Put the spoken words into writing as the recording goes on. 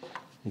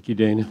Thank you,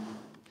 Dana.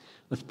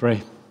 Let's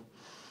pray.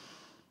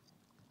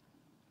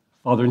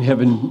 Father in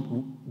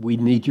heaven, we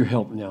need your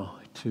help now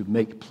to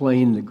make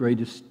plain the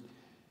greatest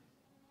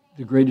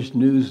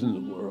news in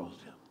the world.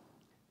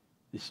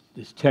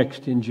 This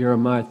text in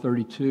Jeremiah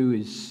 32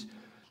 is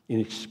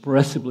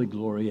inexpressibly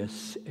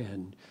glorious,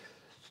 and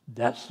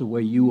that's the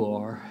way you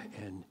are.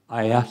 And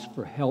I ask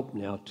for help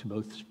now to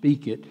both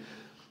speak it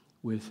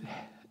with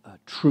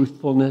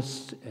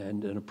truthfulness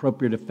and an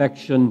appropriate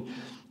affection,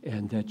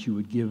 and that you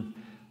would give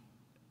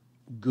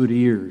good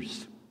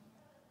ears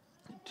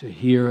to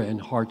hear and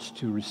hearts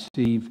to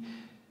receive.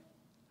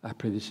 I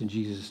pray this in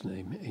Jesus'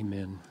 name.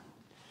 Amen.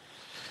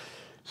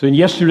 So in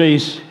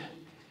yesterday's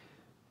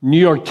New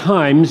York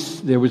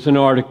Times, there was an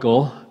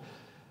article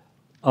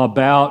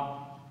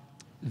about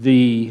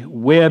the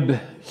Webb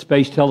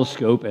Space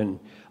Telescope and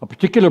a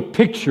particular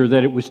picture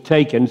that it was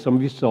taken. Some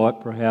of you saw it,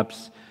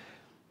 perhaps.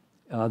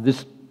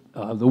 The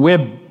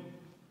Webb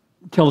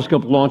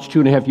Telescope launched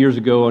 2.5 years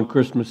ago on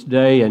Christmas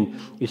Day, and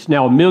it's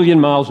now 1 million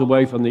miles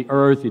away from the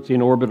Earth. It's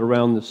in orbit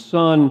around the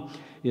sun.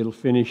 It'll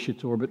finish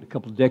its orbit in a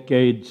couple of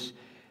decades.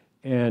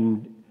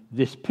 And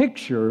this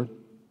picture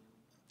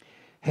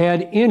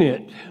had in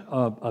it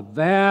a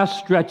vast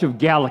stretch of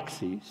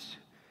galaxies.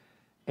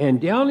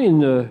 And down in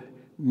the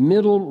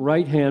middle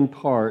right-hand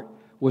part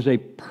was a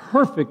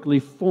perfectly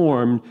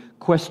formed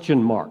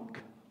question mark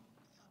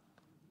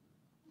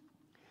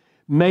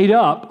made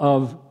up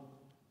of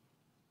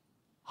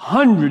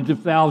hundreds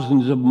of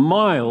thousands of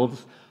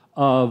miles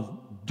of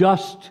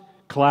dust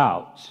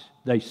clouds,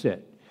 they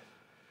said.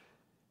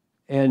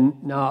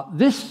 And now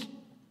this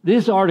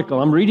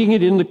article, I'm reading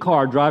it in the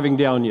car driving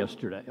down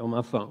yesterday on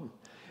my phone.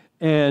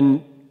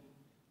 And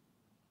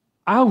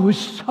I was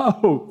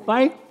so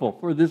thankful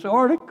for this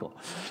article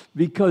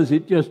because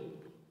it just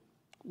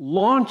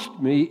launched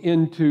me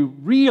into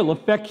real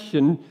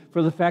affection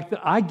for the fact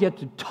that I get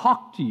to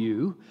talk to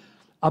you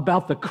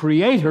about the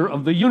creator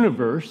of the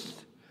universe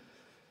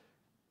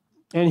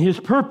and his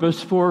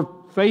purpose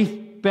for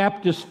Faith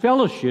Baptist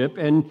Fellowship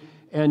and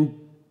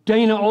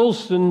Dana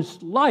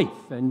Olson's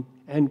life and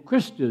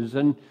Krista's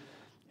and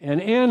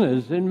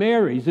Anna's and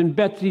Mary's and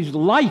Betsy's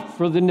life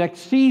for the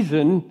next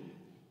season.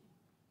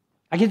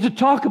 I get to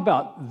talk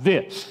about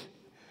this.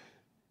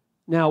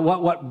 Now,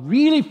 what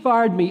really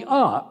fired me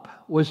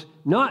up was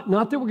not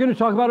that we're going to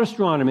talk about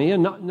astronomy,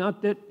 and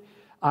not that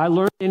I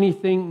learned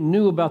anything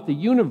new about the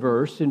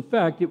universe. In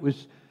fact, it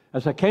was,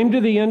 as I came to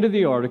the end of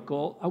the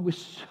article, I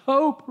was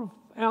so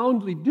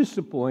profoundly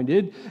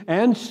disappointed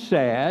and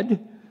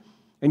sad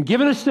and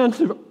given a sense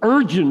of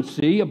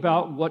urgency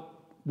about what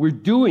we're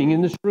doing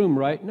in this room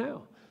right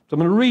now. So I'm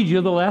going to read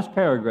you the last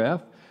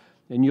paragraph,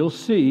 and you'll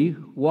see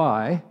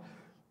why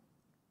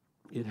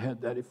it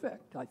had that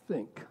effect, I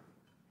think.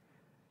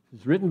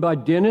 It's written by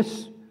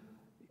Dennis,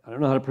 I don't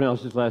know how to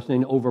pronounce his last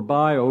name,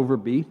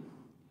 Overby.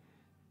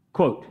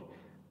 Quote,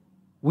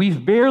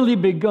 "We've barely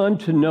begun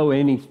to know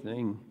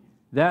anything.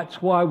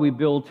 That's why we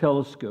build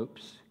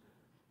telescopes.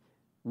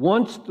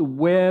 Once the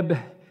Webb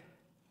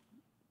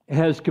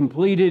has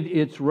completed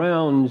its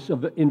rounds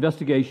of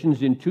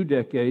investigations in 2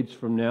 decades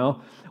from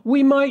now,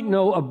 we might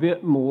know a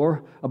bit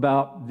more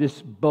about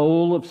this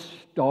bowl of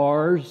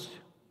stars.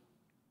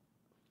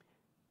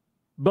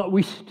 But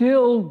we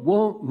still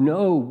won't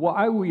know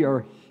why we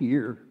are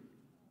here.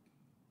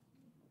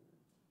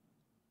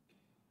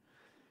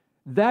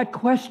 That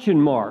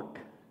question mark,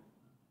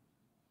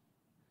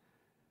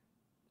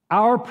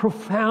 our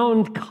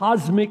profound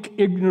cosmic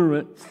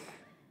ignorance,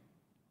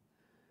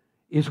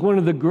 is one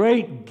of the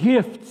great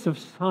gifts of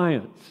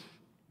science.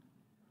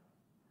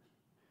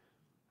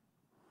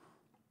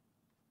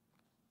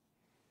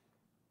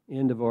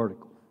 End of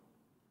article.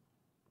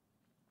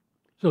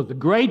 So the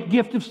great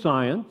gift of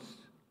science,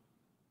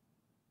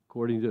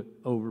 according to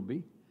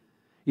Overby,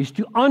 is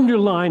to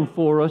underline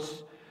for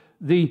us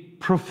the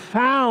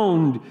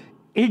profound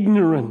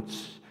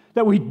ignorance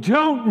that we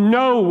don't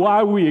know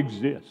why we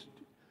exist.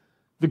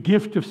 The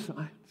gift of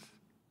science.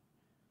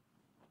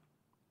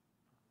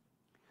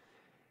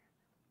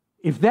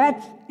 If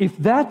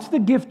that's the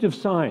gift of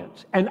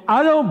science, and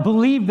I don't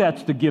believe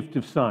that's the gift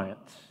of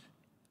science,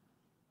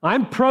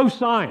 I'm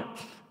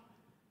pro-science.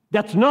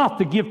 That's not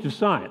the gift of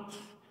science.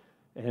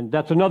 And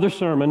that's another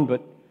sermon,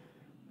 but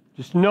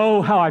just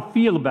know how I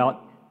feel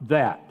about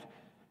that.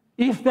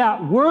 If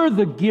that were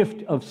the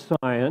gift of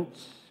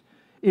science,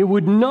 it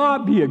would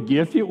not be a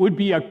gift, it would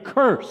be a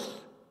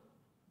curse.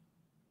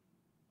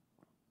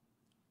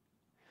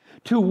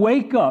 To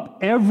wake up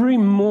every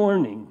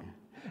morning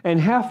and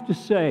have to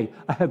say,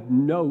 I have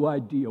no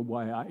idea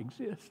why I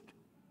exist.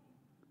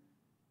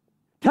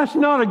 That's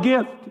not a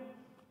gift.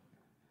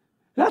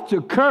 That's a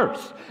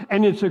curse.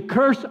 And it's a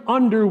curse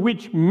under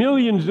which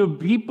millions of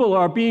people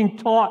are being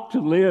taught to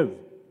live.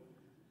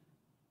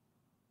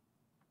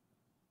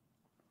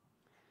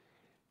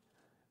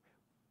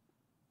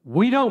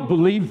 We don't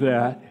believe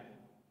that.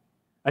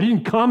 I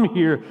didn't come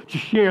here to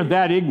share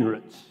that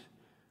ignorance.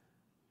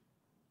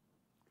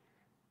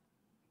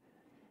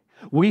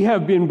 We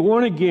have been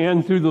born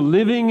again through the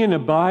living and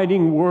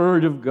abiding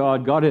Word of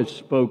God. God has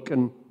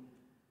spoken.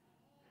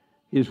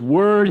 His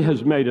Word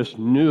has made us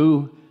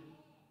new,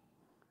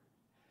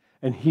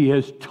 and He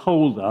has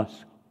told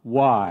us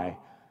why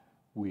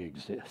we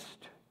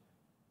exist.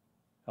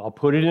 I'll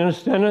put it in a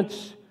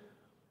sentence.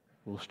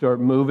 We'll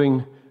start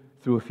moving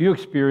through a few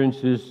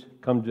experiences,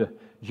 come to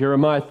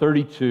Jeremiah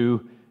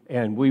 32,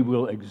 and we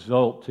will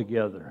exult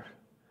together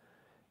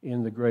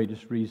in the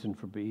greatest reason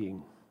for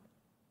being.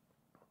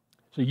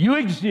 So you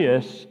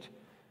exist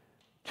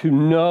to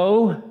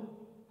know,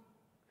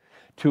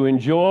 to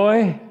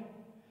enjoy,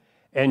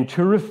 and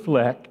to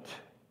reflect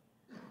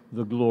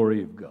the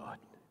glory of God,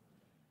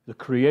 the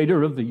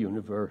Creator of the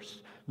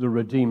universe, the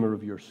Redeemer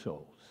of your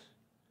souls,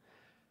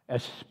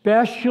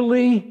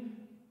 especially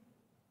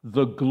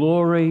the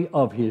glory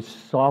of His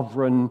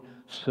sovereign,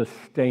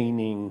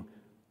 sustaining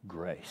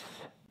grace.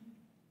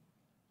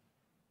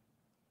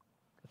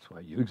 That's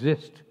why you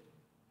exist.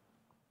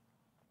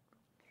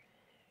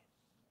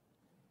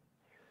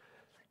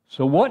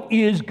 So what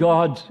is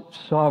God's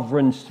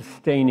sovereign,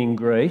 sustaining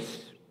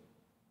grace?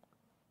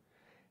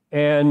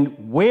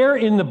 And where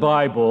in the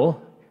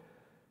Bible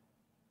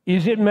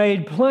is it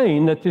made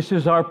plain that this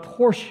is our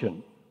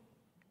portion?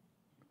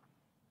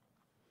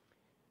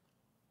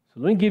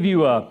 So let me give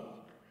you a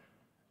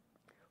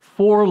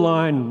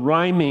 4-line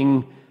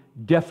rhyming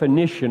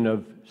definition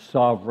of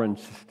sovereign,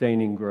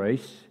 sustaining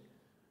grace.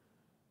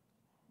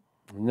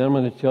 And then I'm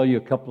going to tell you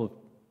a couple of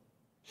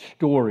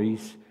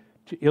stories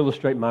to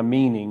illustrate my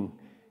meaning,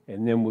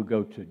 and then we'll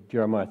go to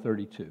Jeremiah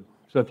 32.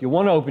 So if you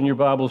want to open your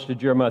Bibles to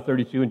Jeremiah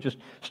 32 and just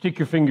stick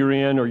your finger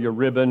in or your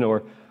ribbon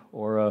or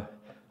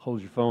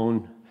hold your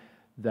phone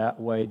that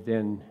way,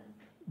 then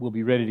we'll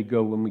be ready to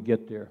go when we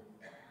get there.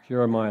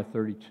 Jeremiah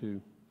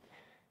 32.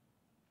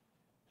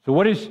 So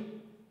what is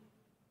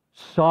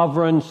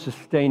sovereign,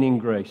 sustaining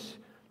grace?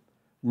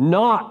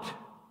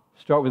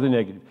 Start with the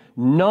negative,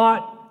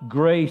 not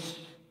grace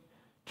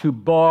to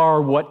bar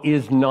what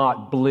is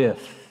not bliss,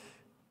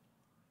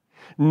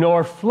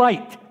 nor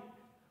flight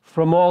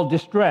from all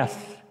distress,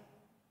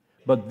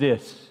 but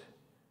this,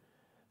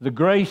 the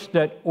grace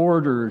that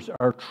orders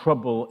our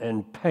trouble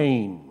and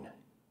pain,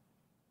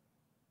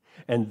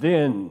 and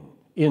then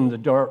in the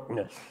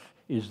darkness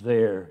is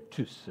there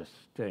to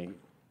sustain.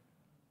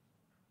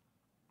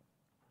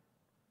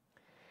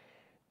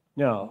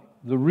 Now,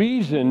 the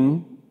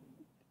reason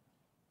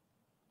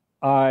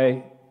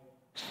I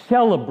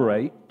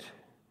celebrate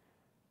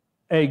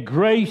a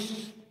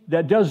grace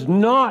that does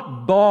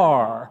not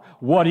bar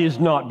what is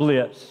not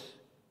bliss,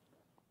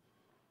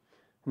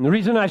 and the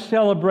reason I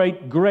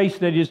celebrate grace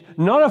that is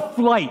not a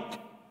flight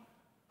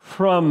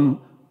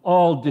from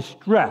all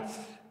distress,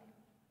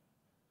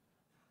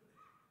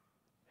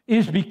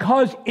 is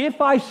because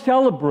if I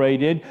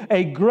celebrated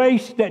a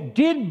grace that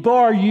did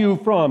bar you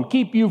from,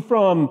 keep you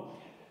from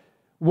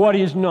what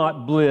is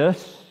not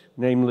bliss,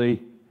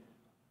 namely,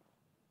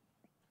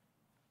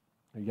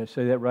 you guys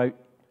say that right?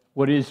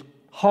 What is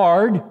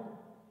hard,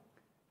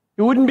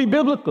 it wouldn't be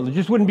biblical. It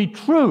just wouldn't be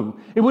true.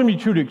 It wouldn't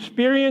be true to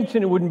experience,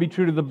 and it wouldn't be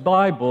true to the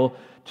Bible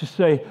to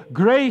say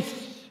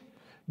grace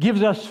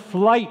gives us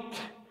flight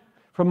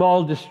from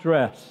all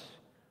distress.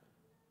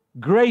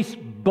 Grace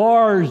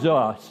bars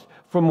us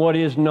from what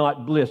is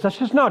not bliss. That's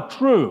just not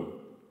true.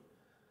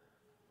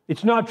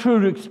 It's not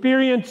true to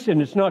experience,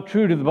 and it's not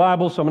true to the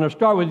Bible, so I'm going to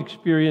start with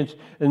experience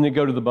and then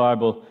go to the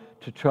Bible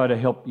to try to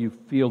help you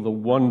feel the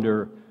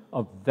wonder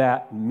of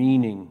that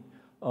meaning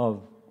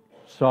of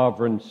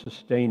sovereign,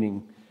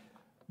 sustaining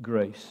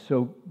grace.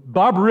 So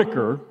Bob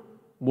Ricker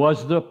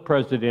was the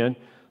president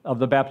of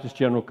the Baptist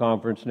General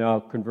Conference, now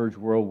Converge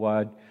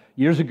Worldwide.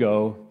 Years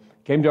ago,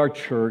 came to our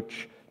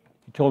church.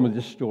 He told me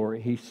this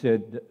story. He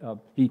said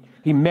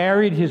he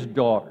married his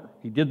daughter.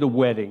 He did the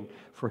wedding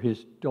for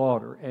his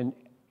daughter. And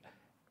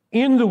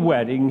in the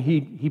wedding,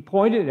 he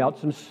pointed out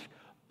some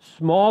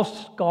small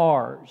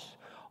scars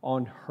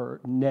on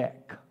her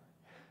neck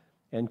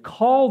and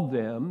called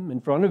them, in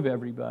front of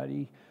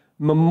everybody,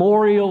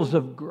 memorials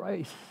of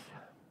grace.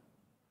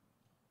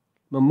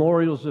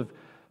 Memorials of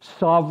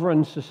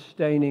sovereign,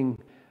 sustaining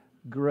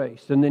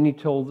grace. And then he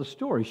told the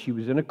story. She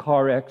was in a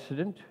car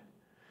accident.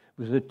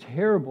 It was a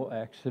terrible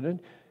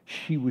accident.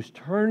 She was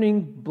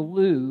turning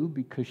blue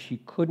because she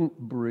couldn't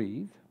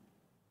breathe.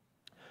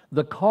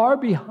 The car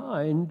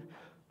behind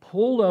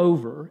pulled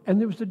over, and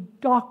there was a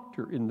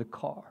doctor in the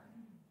car.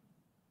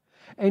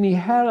 And he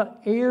had an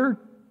air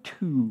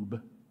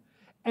tube.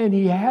 And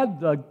he had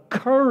the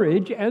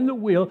courage and the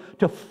will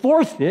to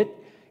force it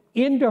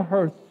into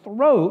her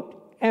throat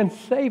and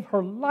save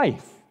her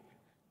life.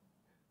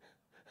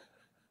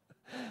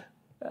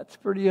 That's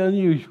pretty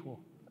unusual.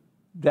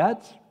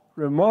 That's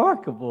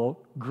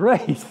remarkable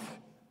grace.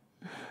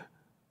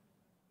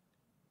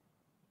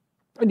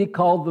 And he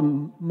called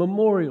them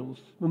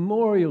memorials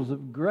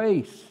of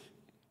grace.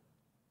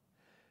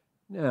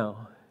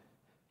 Now,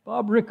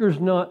 Bob Ricker's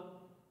not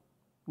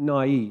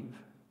naive.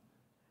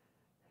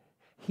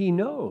 He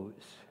knows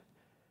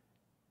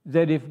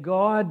that if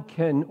God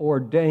can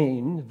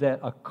ordain that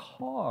a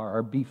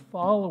car be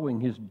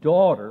following his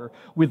daughter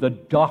with a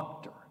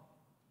doctor,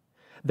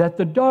 that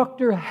the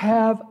doctor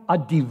have a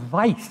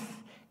device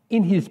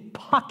in his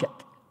pocket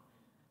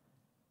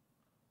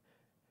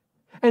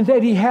and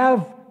that he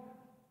have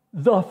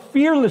the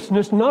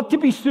fearlessness not to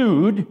be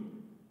sued,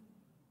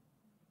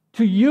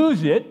 to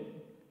use it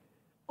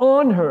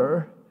on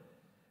her,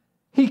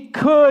 he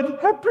could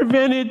have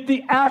prevented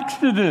the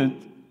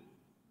accident.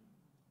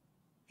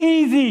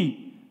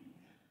 Easy.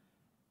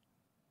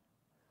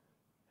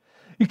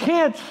 You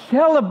can't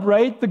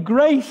celebrate the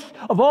grace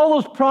of all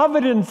those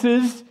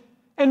providences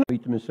and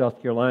meet them in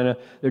South Carolina.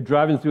 They're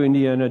driving through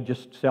Indiana,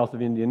 just south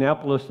of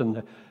Indianapolis, and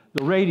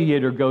the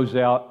radiator goes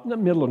out in the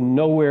middle of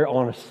nowhere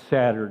on a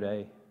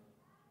Saturday.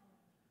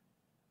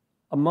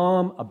 A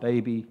mom, a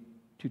baby,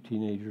 two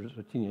teenagers,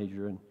 a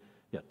teenager, and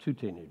two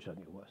teenagers, I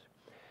think it was.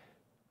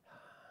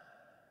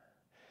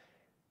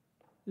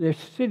 They're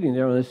sitting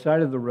there on the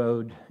side of the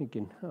road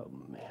thinking, oh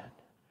man,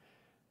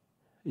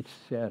 it's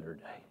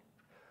Saturday.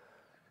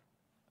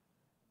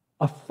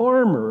 A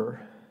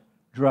farmer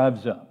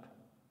drives up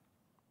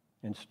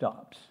and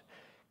stops,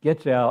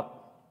 gets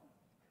out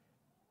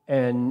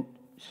and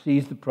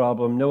sees the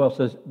problem. Noel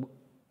says,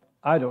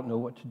 I don't know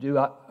what to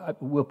do.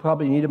 We'll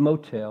probably need a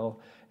motel,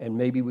 and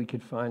maybe we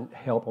could find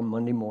help on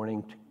Monday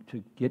morning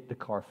to get the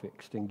car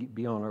fixed and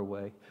be on our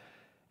way.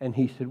 And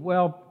he said,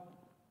 well,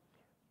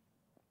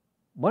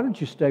 why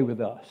don't you stay with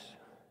us?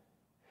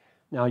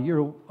 Now,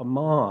 you're a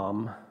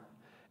mom,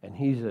 and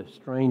he's a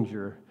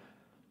stranger,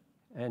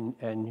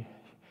 and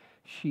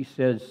she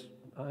says,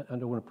 I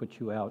don't want to put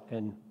you out.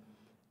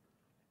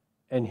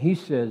 And he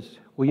says,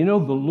 well, you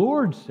know, the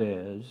Lord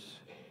says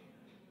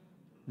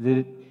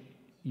that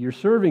you're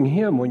serving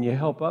him when you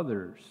help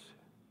others.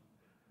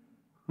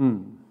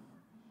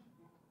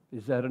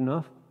 Is that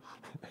enough?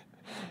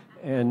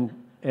 and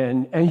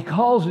he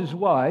calls his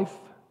wife.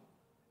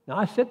 Now,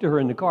 I said to her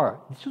in the car,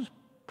 this was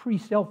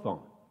pre-cell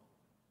phone.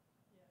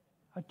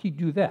 How'd he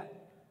do that?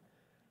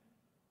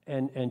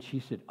 And she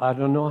said, I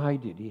don't know how he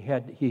did.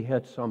 He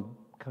had some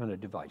kind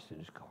of device in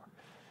his car.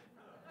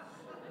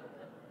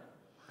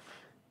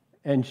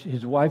 And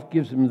his wife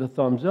gives him the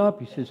thumbs up.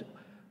 He says,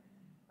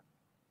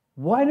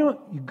 why don't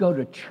you go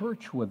to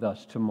church with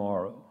us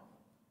tomorrow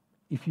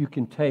if you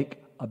can take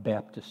a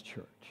Baptist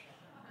church?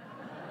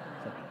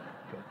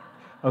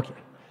 Okay.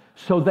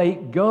 So they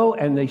go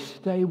and they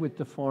stay with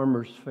the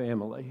farmer's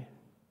family.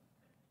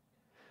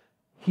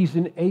 He's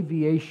an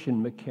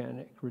aviation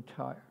mechanic,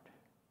 retired.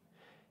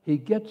 He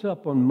gets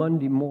up on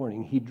Monday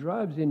morning. He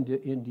drives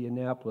into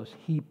Indianapolis.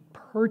 He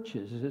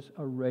purchases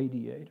a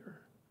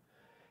radiator.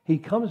 He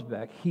comes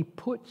back. He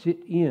puts it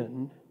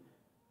in,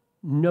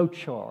 no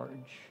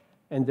charge,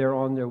 and they're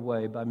on their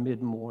way by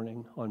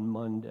mid-morning on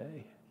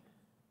Monday.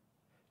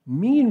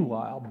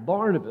 Meanwhile,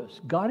 Barnabas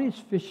got his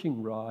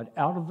fishing rod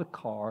out of the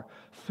car,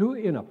 threw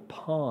it in a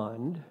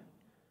pond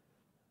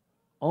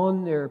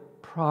on their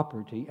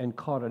property, and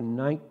caught a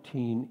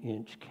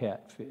 19-inch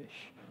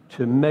catfish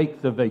to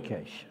make the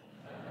vacation.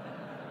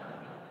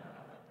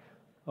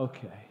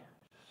 Okay,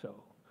 so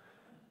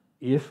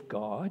if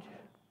God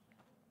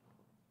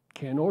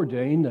can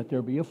ordain that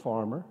there be a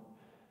farmer,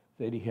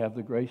 that he have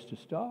the grace to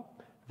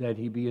stop, that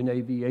he be an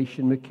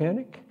aviation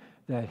mechanic,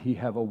 that he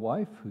have a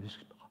wife who's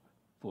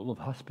full of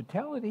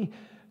hospitality,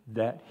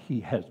 that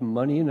he has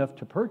money enough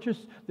to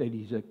purchase, that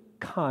he's a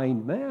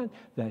kind man,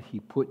 that he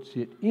puts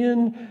it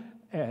in,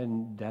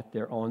 and that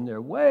they're on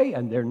their way,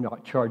 and they're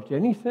not charged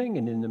anything,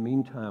 and in the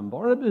meantime,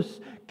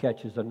 Barnabas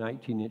catches a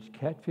 19-inch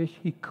catfish.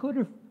 He could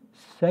have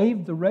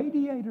saved the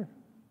radiator.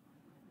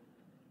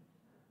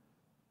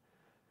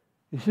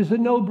 This is a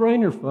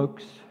no-brainer,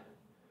 folks.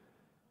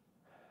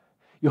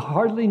 You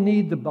hardly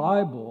need the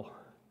Bible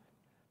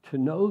to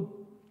know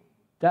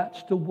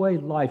that's the way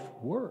life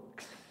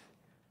works.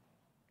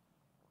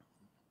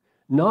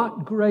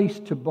 Not grace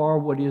to bar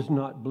what is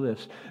not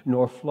bliss,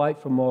 nor flight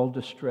from all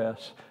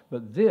distress,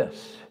 but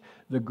this,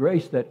 the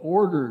grace that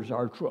orders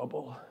our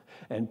trouble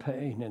and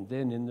pain, and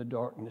then in the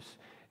darkness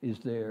is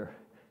there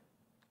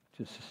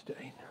to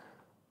sustain.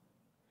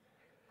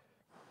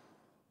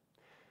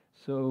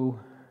 So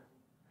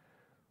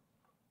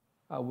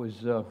I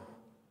was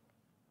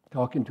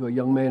talking to a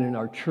young man in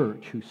our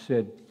church who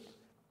said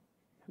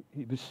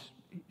he was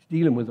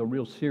dealing with a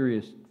real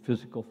serious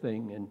physical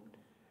thing,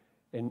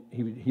 and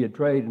he had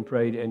prayed and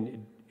prayed,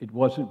 and it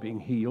wasn't being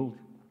healed.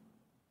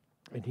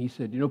 And he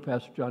said, you know,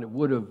 Pastor John, it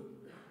would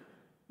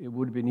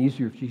have been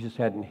easier if Jesus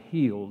hadn't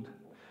healed,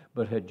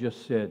 but had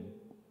just said,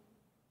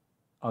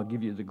 I'll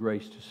give you the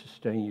grace to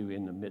sustain you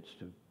in the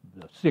midst of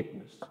the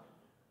sickness.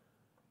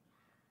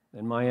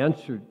 And my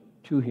answer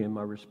to him,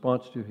 my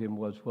response to him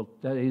was, well,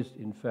 that is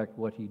in fact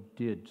what he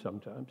did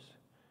sometimes,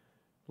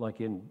 like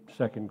in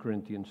 2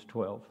 Corinthians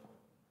 12,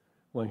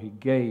 when he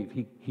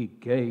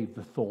gave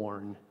the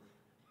thorn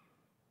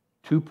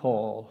to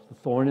Paul, the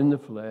thorn in the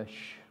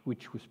flesh,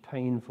 which was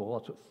painful.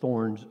 That's what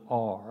thorns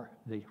are.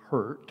 They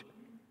hurt.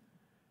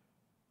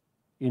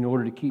 In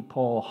order to keep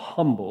Paul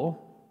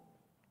humble.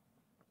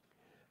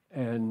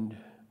 And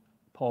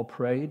Paul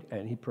prayed,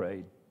 and he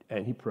prayed,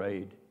 and he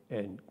prayed,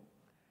 and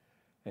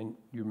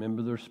you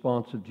remember the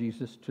response of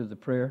Jesus to the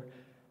prayer?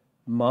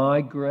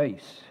 My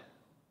grace,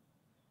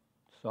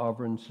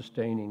 sovereign,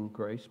 sustaining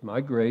grace,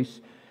 my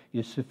grace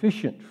is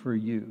sufficient for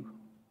you,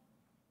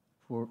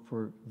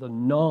 for the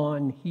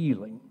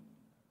non-healing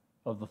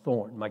of the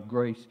thorn. My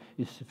grace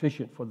is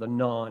sufficient for the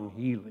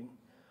non-healing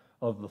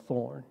of the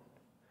thorn.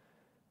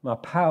 My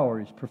power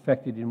is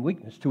perfected in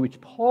weakness, to which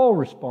Paul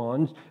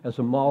responds as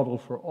a model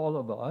for all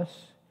of us.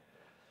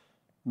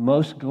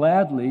 Most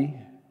gladly,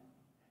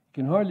 you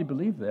can hardly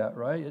believe that,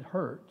 right? It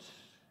hurts.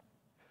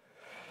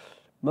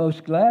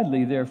 Most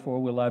gladly,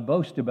 therefore, will I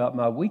boast about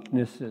my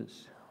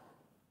weaknesses.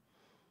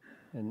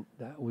 And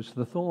that was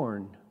the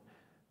thorn.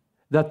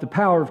 That the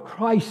power of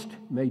Christ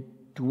may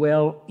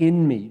dwell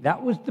in me.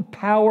 That was the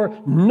power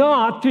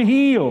not to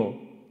heal,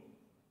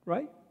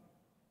 right?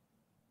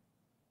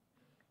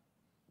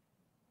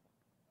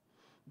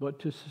 But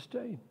to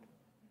sustain.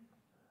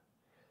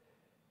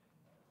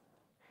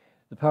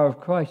 The power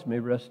of Christ may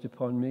rest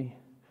upon me.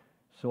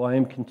 So I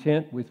am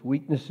content with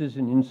weaknesses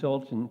and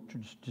insults and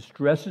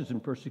distresses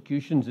and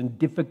persecutions and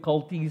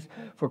difficulties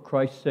for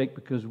Christ's sake,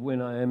 because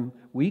when I am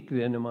weak,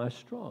 then am I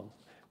strong.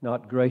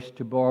 Not grace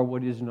to bar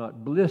what is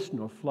not bliss,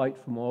 nor flight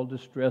from all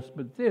distress,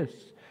 but this,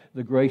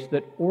 the grace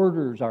that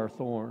orders our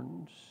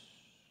thorns.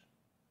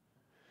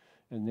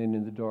 And then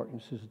in the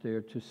darkness is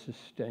there to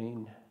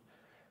sustain.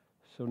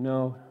 So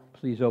now,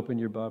 please open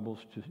your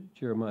Bibles to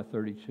Jeremiah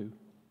 32.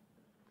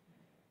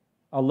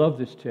 I love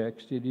this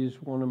text. It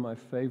is one of my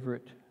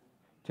favorite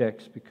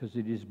texts because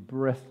it is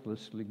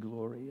breathlessly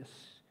glorious.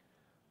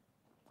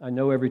 I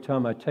know every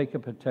time I take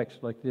up a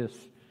text like this,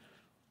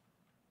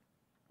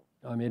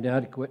 I'm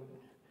inadequate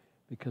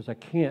because I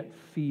can't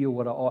feel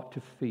what I ought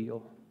to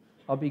feel.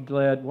 I'll be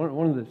glad.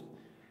 One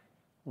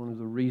of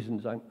the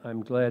reasons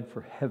I'm glad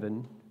for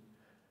heaven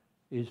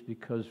is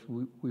because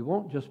we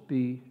won't just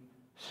be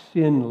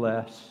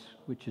sinless,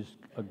 which is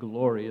a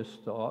glorious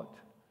thought,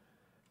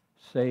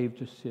 saved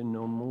to sin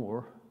no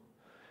more,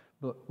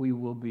 but we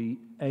will be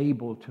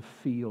able to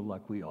feel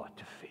like we ought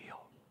to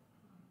feel.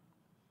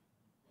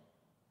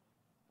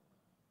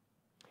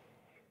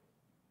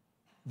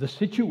 The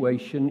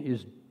situation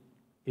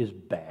is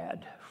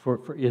bad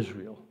for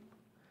Israel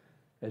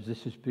as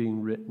this is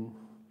being written.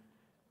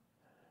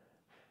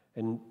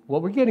 And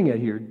what we're getting at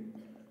here,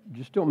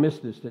 just don't miss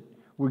this, that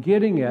we're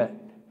getting at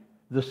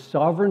the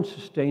sovereign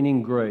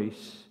sustaining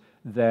grace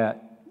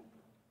that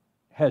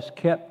has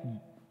kept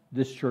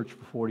this church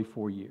for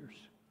 44 years.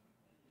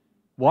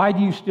 Why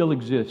do you still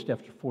exist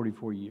after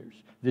 44 years?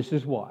 This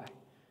is why.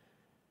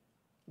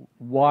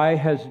 Why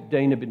has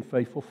Dana been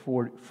faithful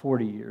for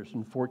 40 years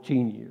and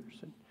 14 years?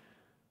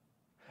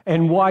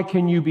 And why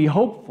can you be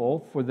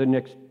hopeful for the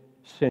next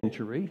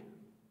century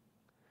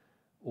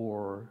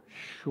or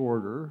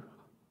shorter,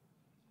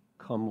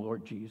 come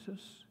Lord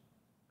Jesus?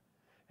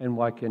 And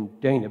why can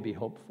Dana be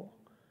hopeful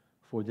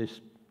for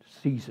this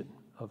season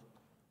of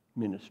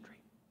ministry?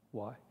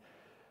 Why?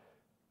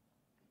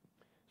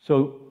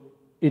 So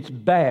it's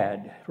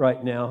bad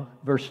right now.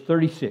 Verse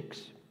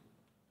 36.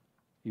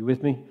 You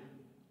with me?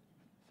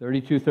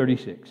 32,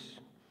 36.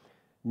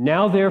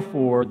 Now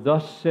therefore,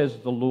 thus says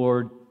the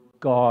Lord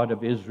God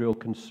of Israel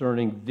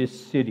concerning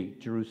this city,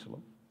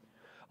 Jerusalem,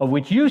 of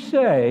which you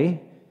say,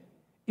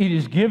 it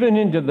is given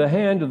into the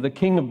hand of the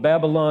king of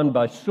Babylon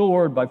by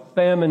sword, by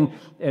famine,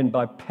 and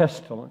by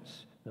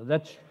pestilence. Now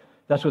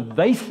that's what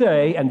they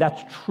say, and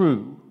that's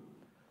true.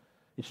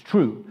 It's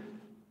true.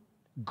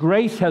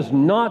 Grace has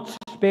not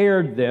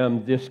spared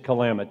them this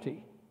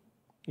calamity.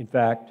 In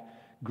fact,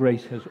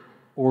 grace has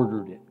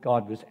ordered it.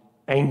 God was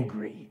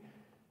angry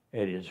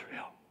at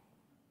Israel.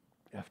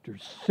 After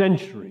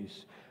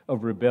centuries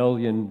of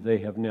rebellion, they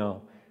have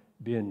now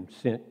been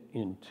sent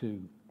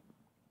into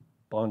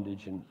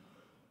bondage and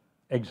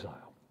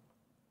exile.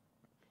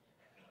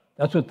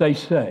 That's what they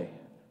say.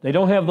 They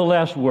don't have the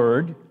last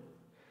word.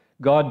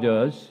 God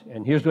does.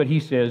 And here's what he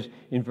says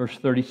in verse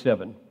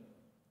 37.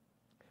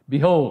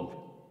 Behold,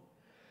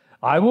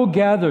 I will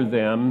gather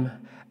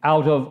them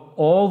out of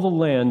all the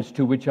lands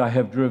to which I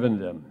have driven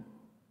them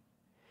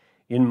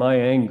in my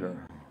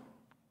anger,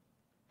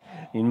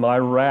 in my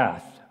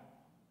wrath,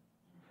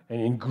 and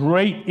in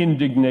great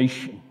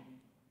indignation.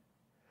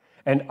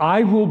 And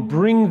I will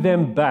bring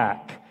them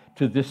back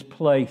to this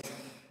place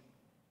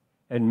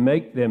and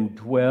make them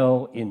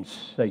dwell in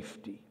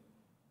safety.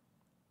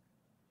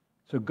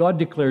 So God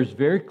declares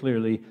very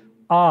clearly,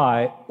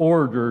 I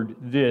ordered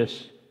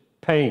this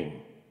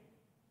pain.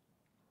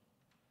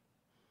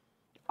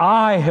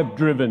 I have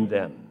driven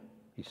them,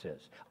 he says.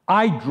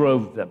 I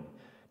drove them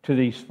to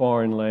these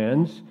foreign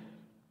lands,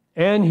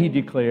 and he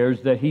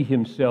declares that he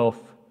himself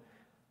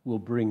will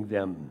bring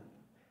them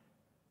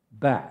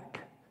back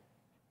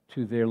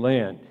to their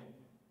land.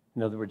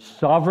 In other words,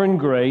 sovereign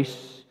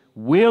grace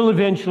will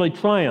eventually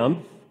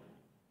triumph,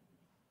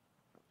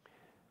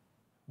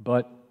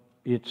 but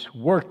its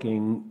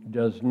working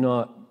does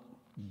not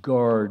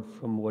guard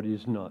from what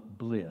is not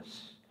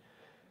bliss.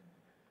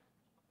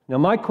 Now,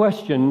 my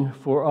question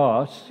for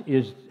us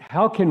is,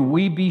 how can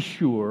we be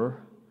sure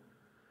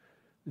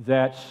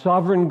that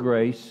sovereign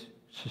grace,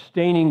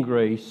 sustaining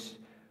grace,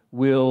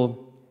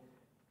 will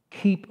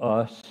keep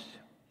us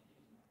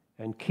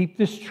and keep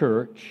this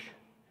church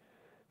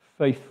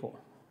faithful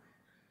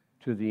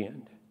to the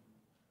end?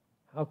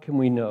 How can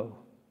we know?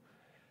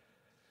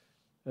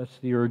 That's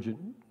the urgent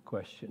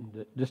question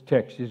that this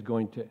text is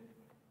going to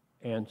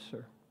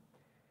answer.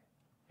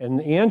 And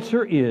the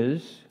answer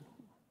is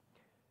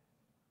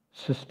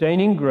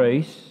sustaining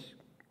grace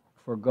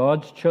for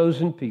God's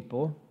chosen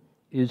people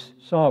is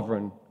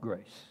sovereign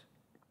grace.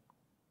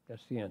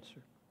 That's the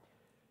answer.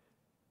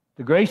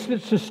 The grace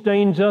that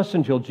sustains us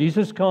until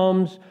Jesus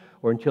comes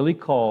or until He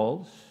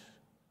calls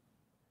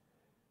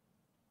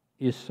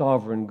is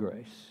sovereign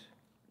grace.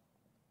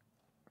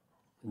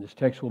 And this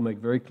text will make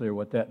very clear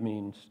what that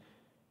means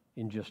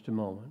in just a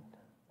moment.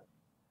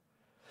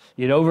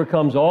 It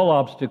overcomes all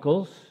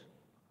obstacles.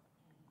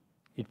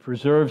 It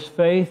preserves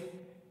faith,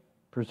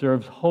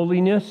 preserves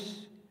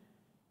holiness,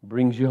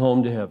 brings you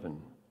home to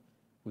heaven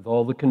with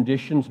all the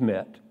conditions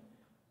met.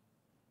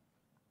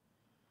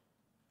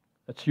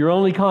 That's your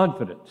only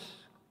confidence.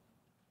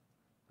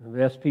 I've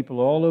asked people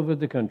all over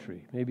the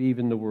country, maybe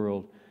even the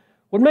world,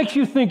 what makes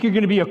you think you're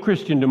going to be a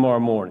Christian tomorrow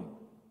morning?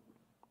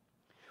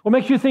 What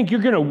makes you think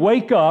you're going to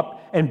wake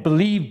up and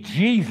believe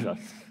Jesus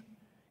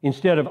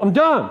instead of, I'm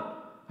done?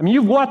 I mean,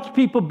 you've watched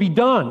people be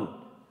done.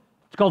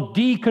 It's called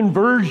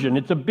deconversion.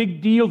 It's a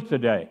big deal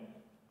today.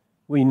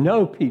 We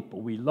know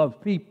people. We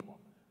love people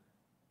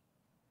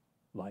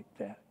like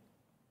that.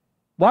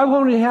 Why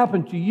won't it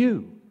happen to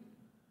you?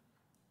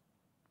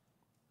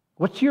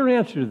 What's your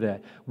answer to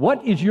that?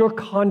 What is your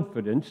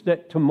confidence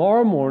that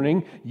tomorrow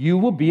morning you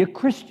will be a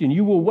Christian?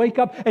 You will wake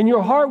up and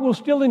your heart will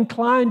still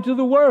incline to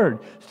the Word,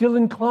 still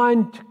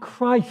incline to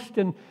Christ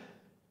and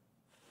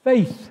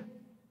faith.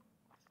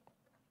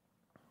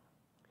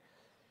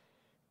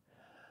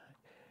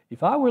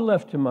 If I were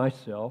left to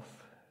myself,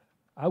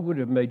 I would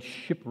have made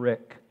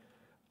shipwreck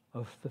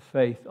of the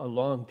faith a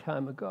long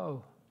time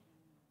ago.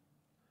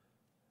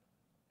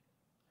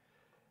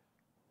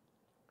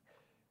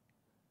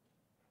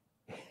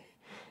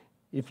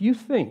 If you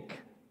think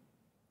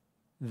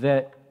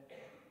that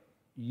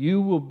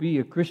you will be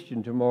a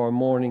Christian tomorrow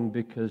morning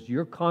because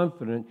you're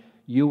confident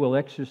you will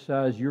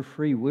exercise your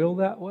free will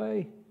that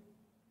way,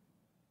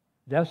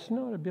 that's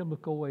not a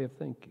biblical way of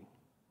thinking.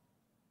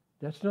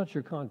 That's not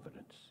your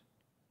confidence.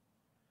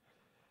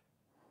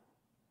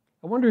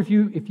 I wonder if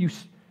you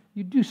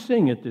do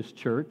sing at this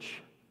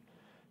church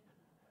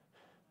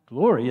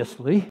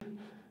gloriously,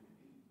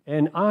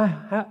 and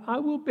I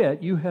will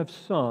bet you have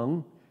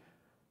sung,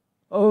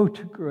 "Oh,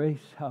 to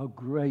grace, how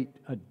great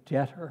a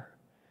debtor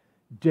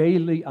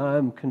daily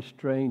I'm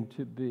constrained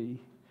to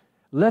be.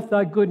 Let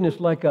thy goodness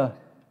like a,"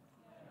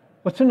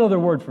 what's another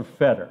word for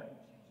fetter?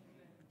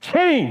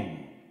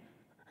 Chain,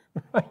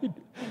 right?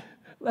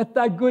 Let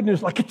thy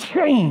goodness like a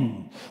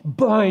chain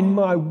bind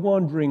my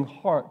wandering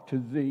heart to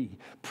thee.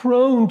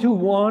 Prone to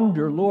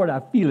wander, Lord, I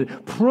feel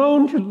it.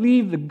 Prone to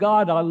leave the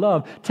God I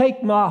love.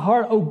 Take my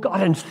heart, oh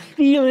God, and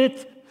seal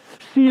it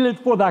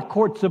for thy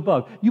courts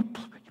above. You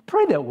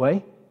pray that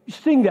way. You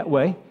sing that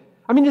way.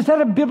 I mean, is that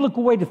a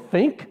biblical way to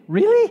think?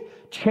 Really?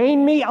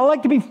 Chain me? I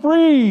like to be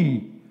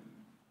free.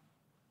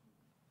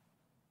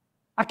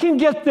 I can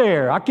get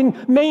there. I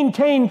can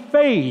maintain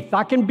faith.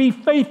 I can be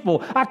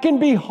faithful. I can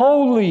be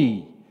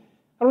holy.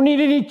 I don't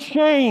need any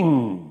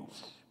chains.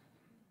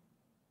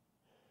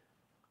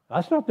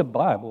 That's not the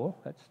Bible.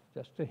 That's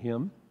just a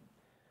hymn.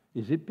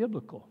 Is it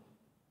biblical?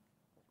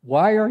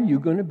 Why are you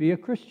going to be a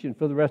Christian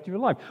for the rest of your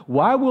life?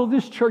 Why will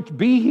this church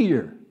be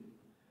here?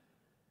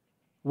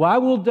 Why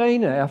will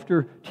Dana,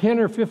 after 10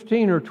 or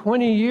 15 or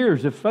 20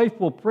 years of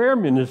faithful prayer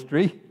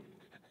ministry,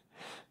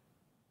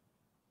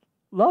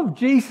 love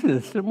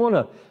Jesus and want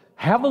to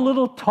have a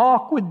little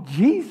talk with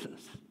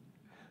Jesus?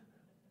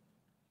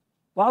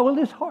 Why will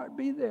his heart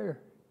be there?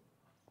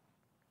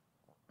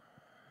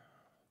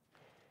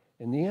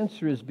 And the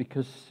answer is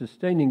because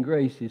sustaining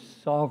grace is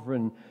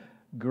sovereign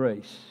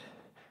grace.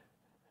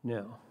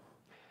 Now,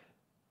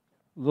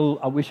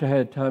 I wish I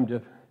had time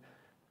to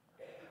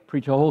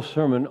preach a whole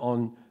sermon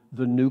on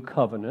the new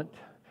covenant,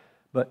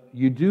 but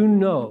you do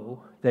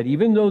know that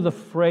even though the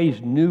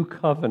phrase new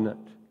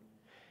covenant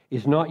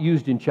is not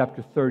used in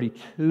chapter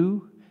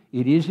 32,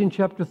 it is in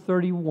chapter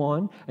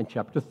 31, and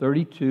chapter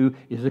 32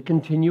 is a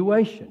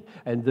continuation.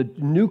 And the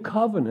new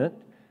covenant,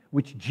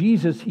 which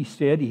Jesus, he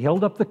said, he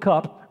held up the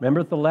cup, remember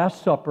at the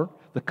Last Supper,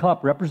 the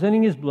cup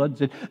representing his blood,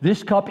 said,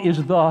 "This cup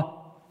is the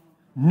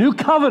new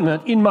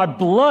covenant in my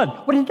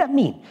blood." What did that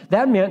mean?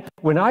 That meant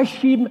when I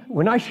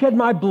shed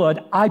my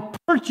blood, I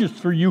purchased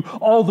for you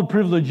all the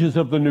privileges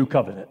of the new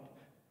covenant.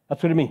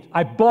 That's what it means.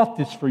 I bought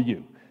this for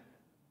you.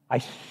 I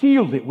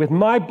sealed it with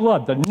my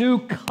blood, the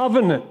new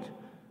covenant.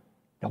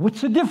 Now,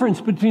 what's the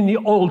difference between the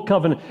old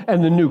covenant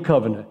and the new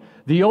covenant?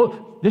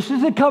 This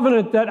is the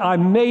covenant that I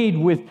made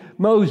with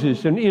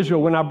Moses and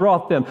Israel when I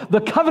brought them.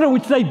 The covenant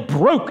which they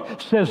broke,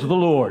 says the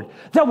Lord.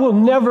 That will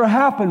never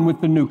happen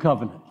with the new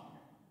covenant.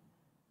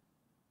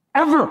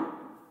 Ever.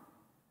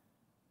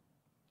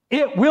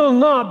 It will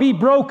not be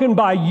broken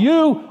by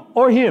you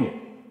or him.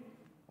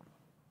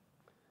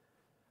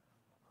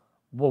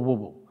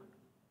 Whoa.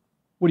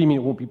 What do you mean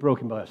it won't be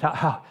broken by us?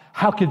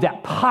 How could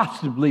that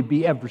possibly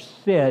be ever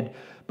said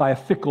by a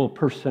fickle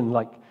person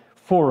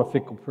for a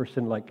fickle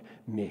person like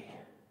me?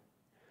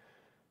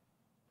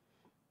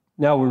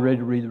 Now we're ready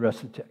to read the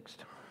rest of the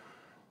text.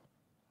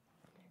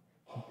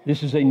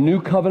 This is a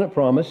new covenant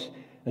promise.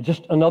 And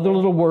just another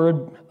little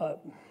word.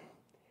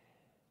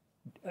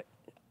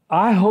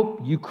 I hope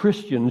you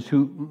Christians,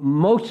 who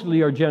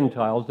mostly are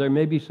Gentiles, there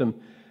may be some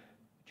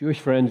Jewish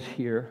friends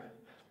here,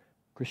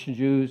 Christian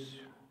Jews,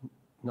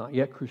 not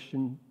yet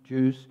Christian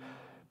Jews,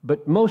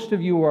 but most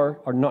of you are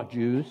not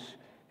Jews,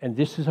 and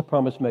this is a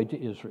promise made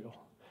to Israel.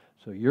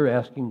 So you're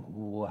asking,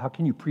 well, how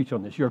can you preach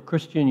on this? You're a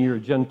Christian, you're a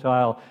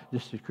Gentile,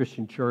 this is a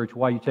Christian church,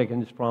 why are you taking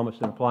this promise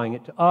and applying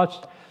it to us?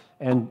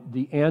 And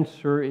the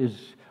answer is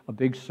a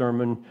big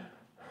sermon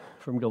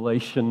from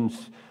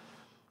Galatians.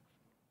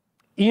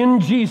 In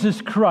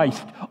Jesus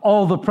Christ,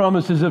 all the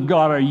promises of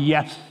God are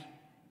yes.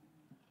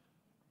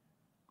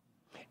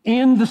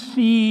 In the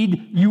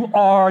seed, you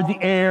are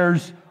the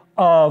heirs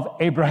of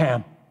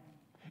Abraham.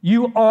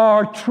 You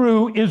are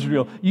true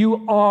Israel.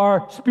 You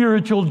are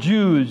spiritual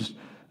Jews.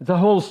 It's a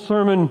whole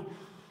sermon.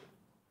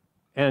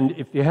 And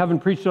if you haven't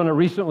preached on it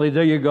recently,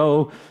 there you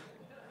go,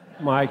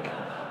 Mike.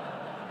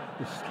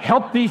 Just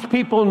help these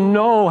people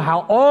know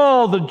how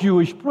all the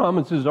Jewish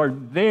promises are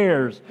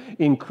theirs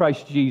in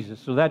Christ Jesus.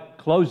 So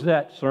close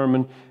that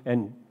sermon,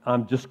 and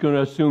I'm just going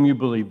to assume you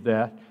believe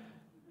that.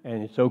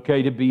 And it's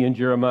okay to be in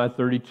Jeremiah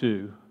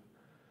 32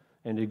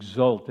 and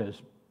exult as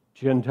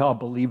Gentile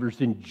believers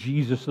in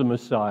Jesus the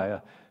Messiah,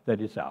 that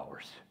it's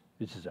ours.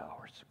 This is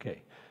ours.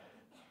 Okay.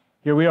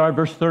 Here we are,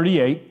 verse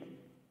 38.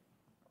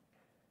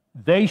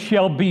 They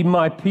shall be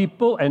my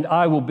people, and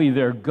I will be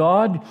their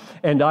God,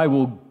 and I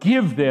will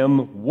give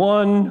them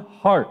one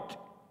heart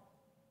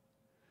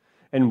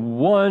and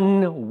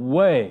one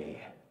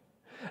way,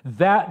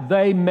 that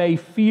they may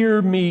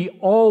fear me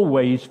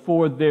always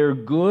for their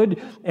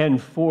good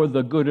and for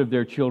the good of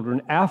their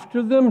children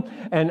after them,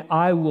 and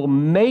I will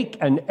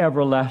make an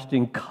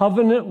everlasting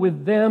covenant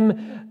with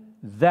them,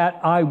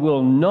 that I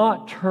will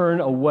not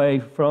turn away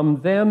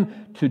from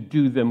them to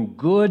do them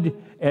good,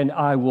 and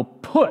I will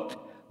put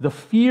the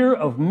fear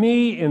of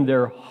me in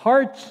their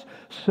hearts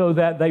so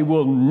that they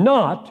will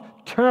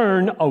not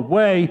turn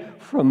away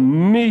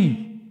from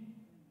me.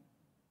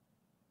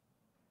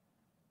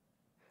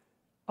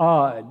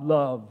 I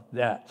love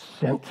that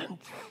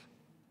sentence.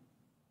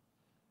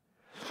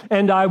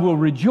 And I will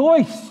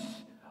rejoice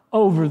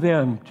over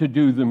them to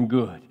do them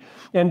good.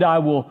 And I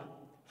will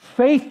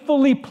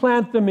faithfully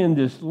plant them in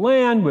this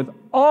land with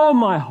all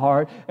my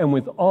heart and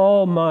with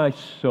all my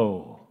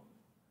soul.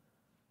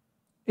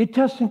 It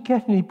doesn't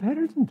get any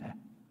better than that.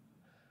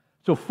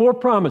 So 4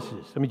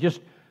 promises. Let me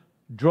just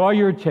draw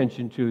your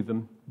attention to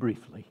them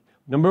briefly.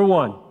 Number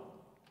 1,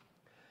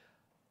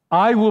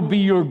 I will be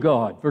your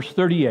God. Verse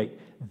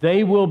 38,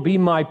 they will be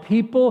my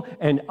people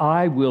and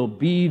I will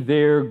be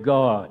their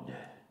God.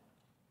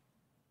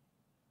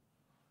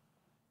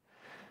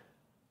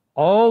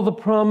 All the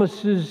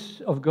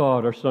promises of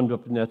God are summed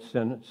up in that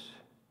sentence.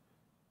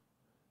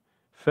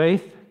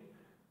 Faith,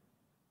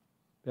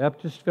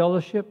 Baptist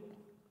Fellowship,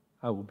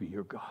 I will be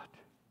your God.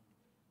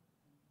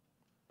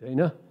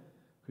 Dana,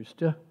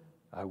 Krista,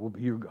 I will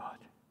be your God.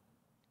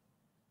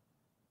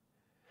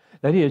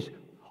 That is,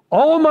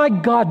 all my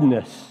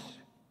godness,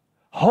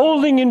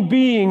 holding in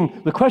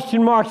being the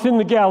question marks in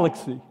the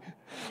galaxy,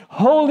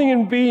 holding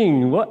in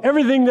being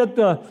everything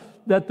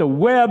that the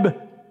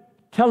Webb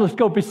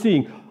telescope is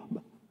seeing,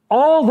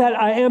 all that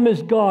I am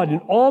as God, and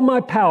all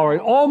my power,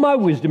 and all my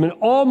wisdom, and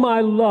all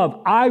my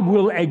love, I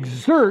will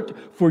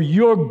exert for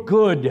your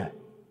good.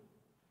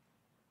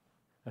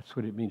 That's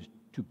what it means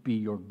to be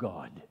your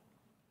God.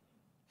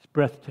 It's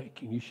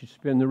breathtaking. You should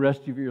spend the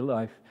rest of your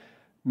life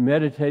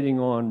meditating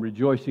on,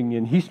 rejoicing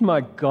in. He's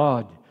my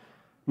God.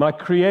 My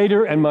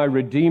Creator and my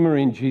Redeemer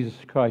in Jesus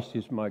Christ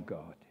is my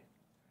God.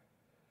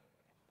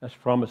 That's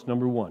promise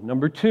number 1.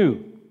 Number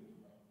 2,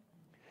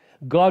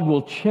 God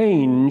will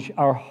change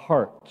our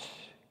hearts.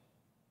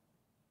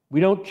 We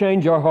don't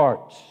change our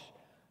hearts.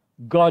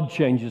 God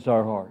changes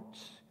our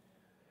hearts.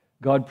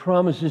 God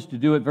promises to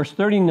do it. Verse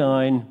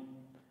 39,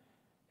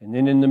 and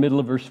then in the middle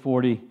of verse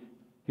 40,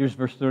 here's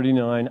verse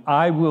 39,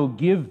 I will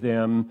give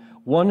them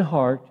one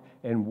heart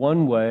and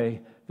one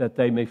way, that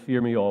they may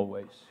fear me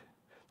always.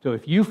 So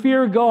if you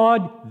fear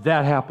God,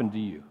 that happened to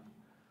you.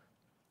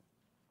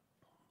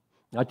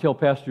 I tell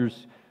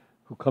pastors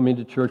who come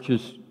into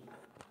churches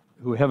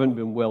who haven't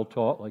been well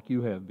taught like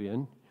you have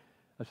been,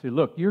 I say,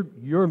 look,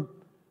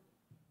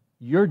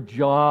 your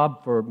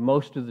job for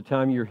most of the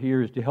time you're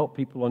here is to help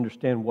people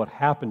understand what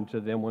happened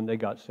to them when they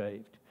got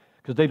saved,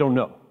 because they don't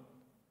know.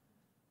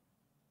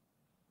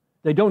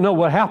 They don't know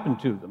what happened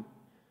to them.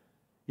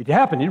 It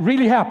happened. It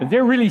really happened.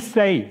 They're really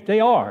saved. They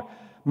are.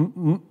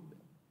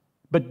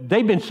 But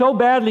they've been so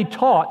badly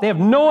taught, they have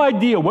no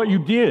idea what you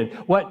did,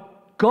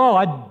 what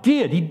God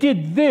did. He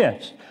did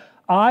this.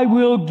 I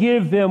will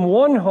give them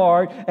one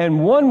heart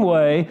and one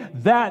way,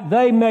 that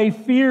they may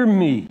fear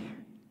me.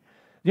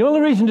 The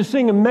only reason to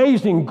sing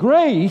Amazing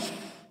Grace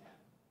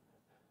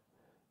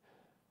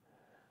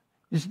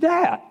is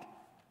that.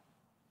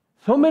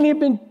 So many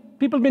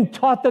people have been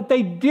taught that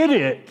they did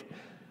it.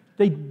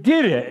 They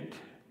did it.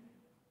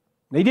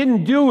 They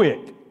didn't do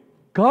it.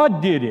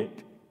 God did it.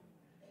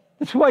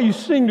 That's why you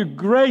sing to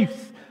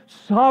grace,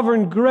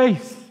 sovereign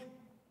grace.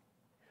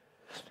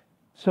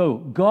 So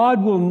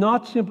God will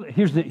not simply,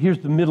 here's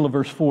the middle of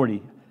verse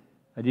 40.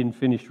 I didn't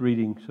finish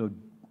reading, so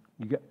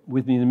you got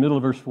with me in the middle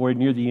of verse 40,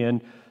 near the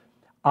end.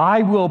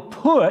 I will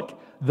put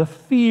the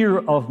fear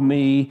of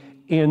me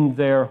in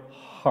their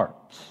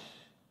hearts.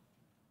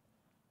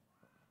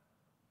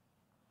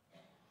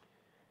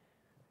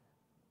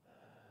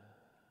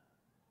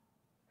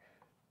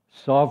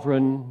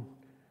 Sovereign,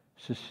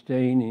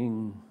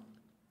 sustaining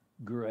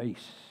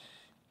grace.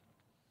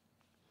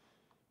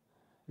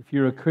 If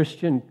you're a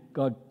Christian,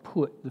 God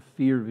put the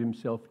fear of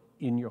himself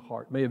in your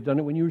heart. May have done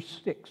it when you were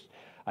 6.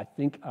 I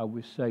think I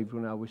was saved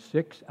when I was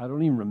 6. I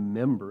don't even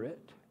remember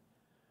it.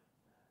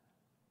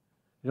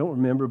 I don't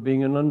remember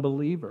being an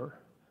unbeliever.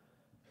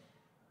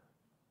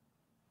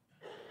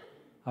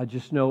 I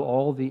just know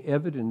all the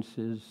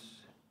evidences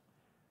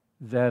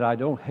that I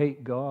don't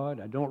hate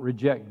God, I don't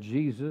reject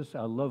Jesus,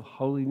 I love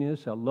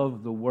holiness, I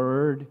love the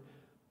Word.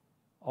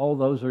 All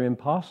those are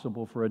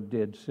impossible for a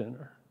dead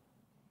sinner.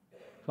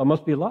 So I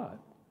must be alive.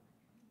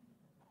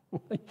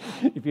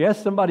 If you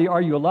ask somebody,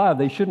 are you alive,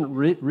 they shouldn't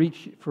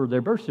reach for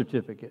their birth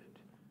certificate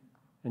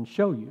and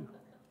show you.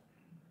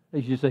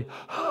 They should say,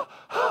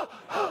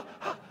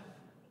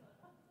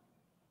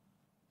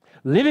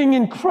 living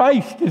in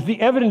Christ is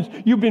the evidence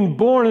you've been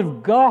born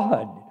of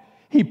God.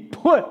 He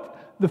put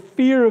the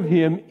fear of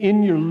Him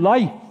in your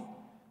life,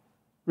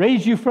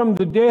 raised you from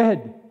the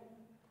dead.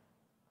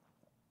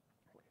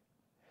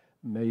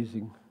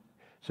 Amazing.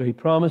 So He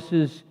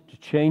promises to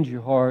change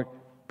your heart,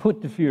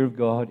 put the fear of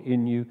God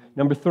in you.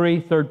 Number 3,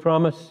 third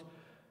promise,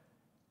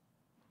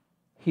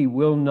 He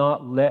will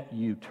not let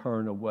you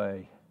turn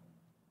away.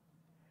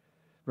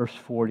 Verse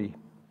 40.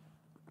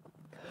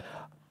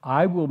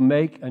 I will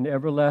make an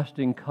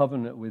everlasting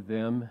covenant with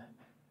them,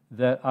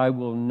 that I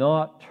will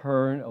not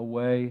turn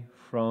away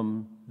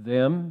from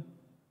them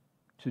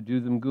to do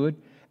them good,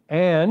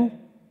 and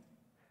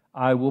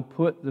I will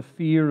put the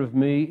fear of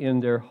me in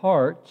their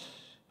hearts,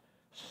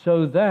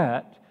 so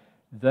that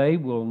they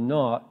will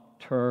not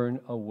turn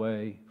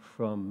away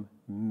from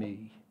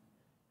me.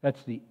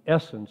 That's the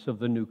essence of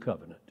the new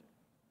covenant.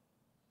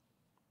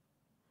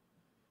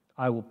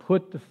 I will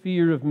put the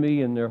fear of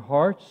me in their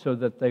hearts, so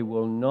that they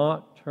will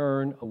not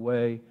turn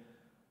away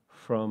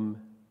from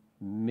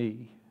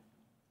me.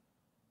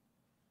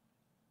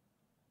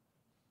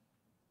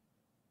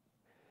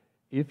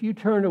 If you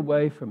turn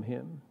away from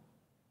Him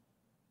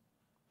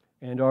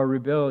and are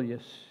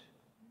rebellious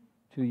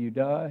till you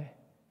die,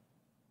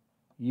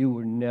 you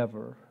were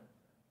never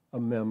a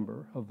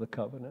member of the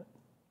covenant.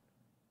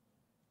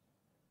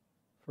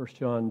 1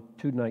 John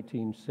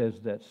 2:19 says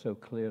that so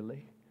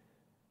clearly.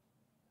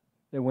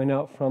 They went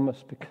out from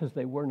us because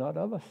they were not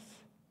of us.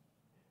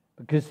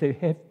 Because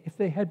if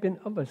they had been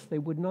of us, they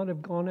would not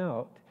have gone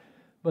out.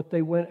 But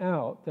they went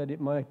out that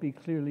it might be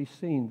clearly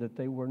seen that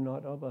they were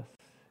not of us.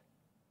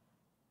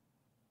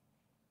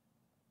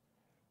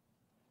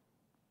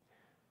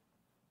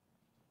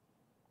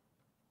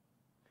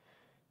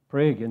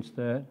 Pray against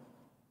that.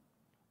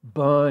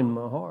 Bind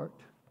my heart.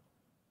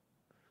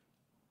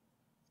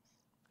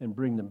 And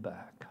bring them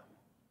back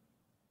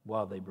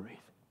while they breathe.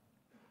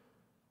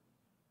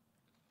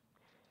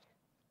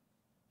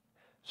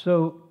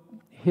 So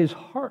His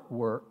heart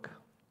work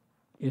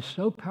is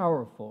so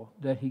powerful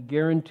that He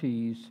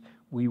guarantees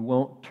we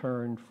won't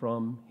turn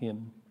from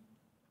Him.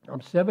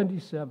 I'm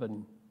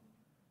 77.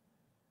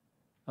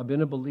 I've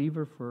been a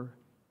believer for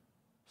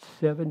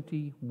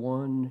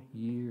 71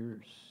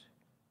 years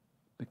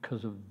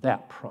because of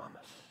that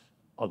promise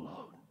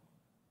alone.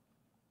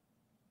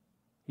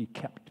 He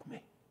kept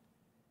me.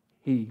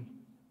 He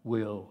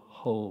will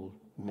hold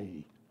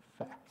me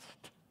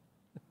fast.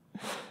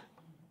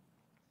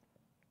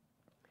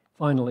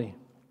 Finally,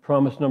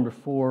 promise number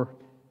 4.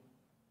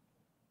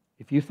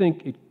 If you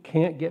think it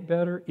can't get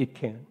better, it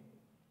can.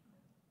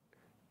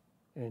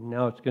 And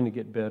now it's going to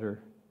get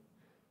better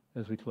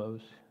as we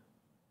close.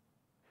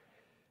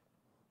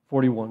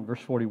 41,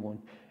 verse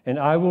 41. And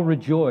I will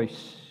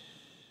rejoice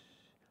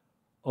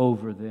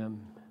over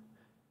them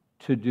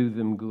to do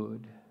them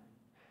good.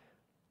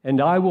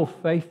 And I will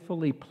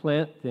faithfully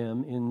plant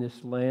them in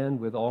this land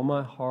with all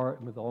my heart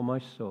and with all my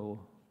soul.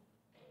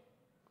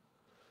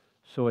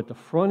 So at the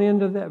front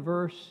end of that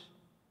verse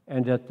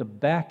and at the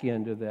back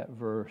end of that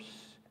verse,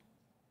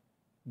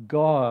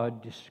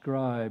 God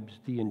describes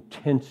the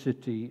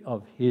intensity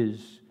of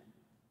His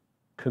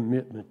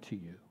commitment to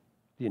you,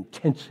 the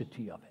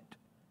intensity of it.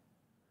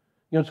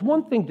 You know, it's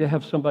one thing to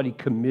have somebody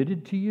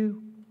committed to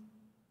you,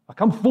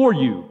 like I'm for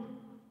you,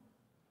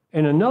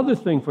 and another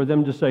thing for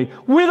them to say,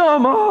 with all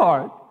my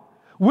heart,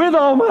 with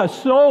all my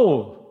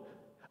soul,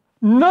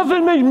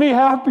 nothing makes me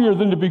happier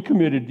than to be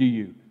committed to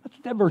you. That's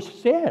what that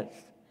verse says.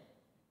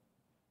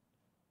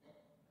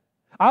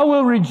 I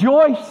will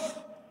rejoice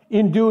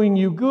in doing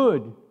you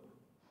good.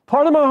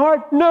 Part of my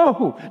heart?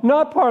 No,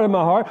 not part of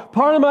my heart.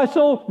 Part of my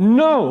soul?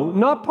 No,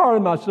 not part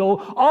of my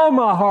soul. All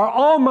my heart,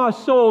 all my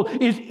soul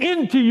is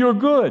into your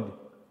good.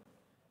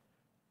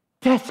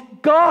 That's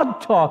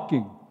God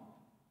talking.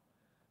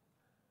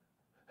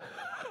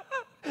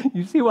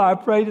 You see why I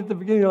prayed at the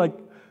beginning? Like,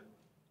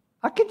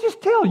 I could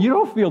just tell you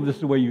don't feel this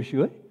the way you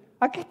should.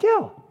 I could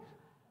tell.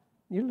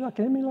 You're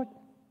looking at me like,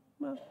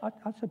 well,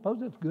 I suppose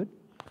that's good.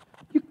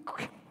 You...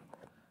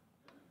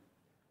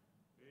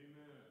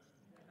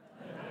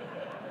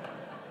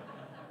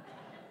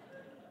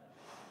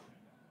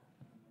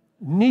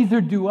 Neither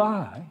do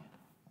I.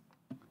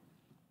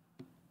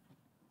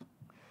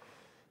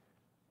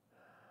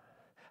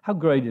 How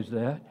great is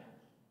that?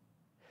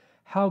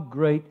 How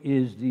great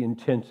is the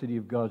intensity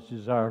of God's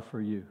desire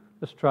for you?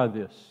 Let's try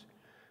this.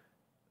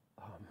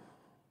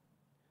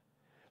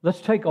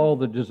 Let's take all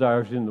the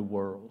desires in the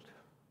world,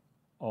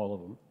 all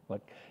of them,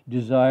 like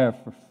desire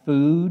for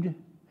food,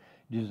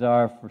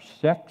 desire for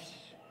sex,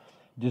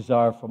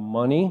 desire for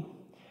money,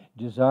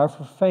 desire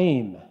for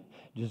fame,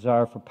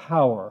 desire for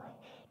power,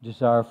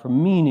 desire for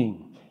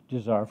meaning,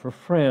 desire for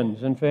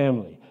friends and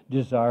family,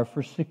 desire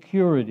for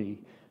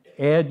security.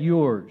 Add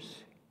yours.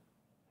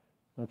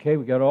 Okay,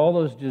 we got all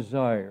those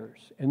desires.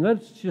 And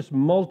let's just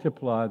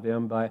multiply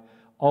them by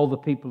all the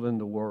people in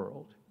the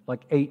world,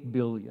 like 8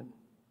 billion.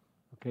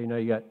 Okay, now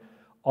you got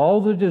all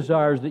the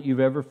desires that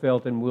you've ever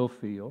felt and will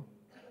feel,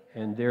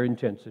 and their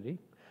intensity.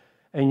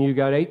 And you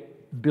got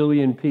 8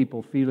 billion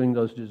people feeling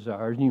those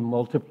desires, and you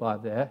multiply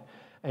that,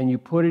 and you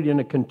put it in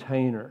a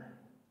container.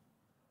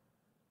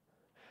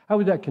 How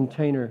would that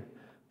container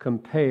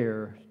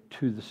compare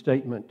to the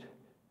statement,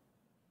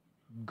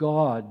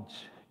 God's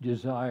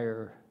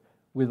desire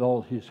with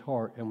all his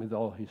heart and with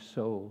all his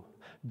soul?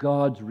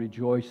 God's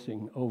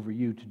rejoicing over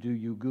you to do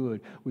you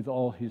good with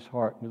all his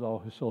heart and with all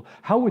his soul.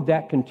 How would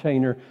that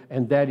container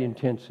and that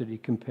intensity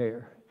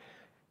compare?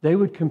 They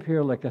would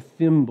compare like a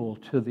thimble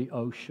to the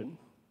ocean,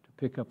 to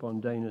pick up on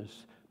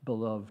Dana's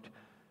beloved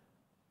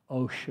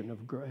ocean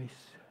of grace.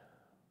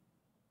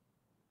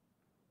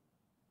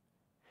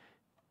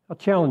 I'll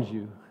challenge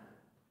you.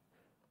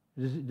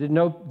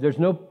 There's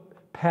no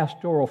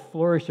pastoral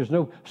flourish. There's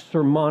no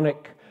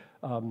sermonic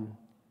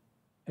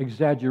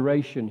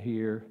exaggeration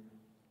here.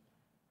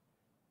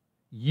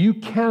 You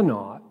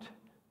cannot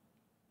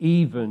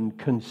even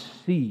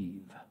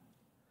conceive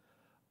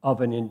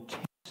of an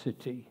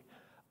intensity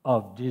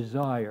of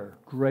desire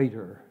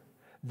greater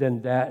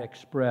than that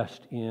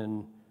expressed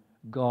in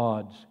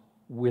God's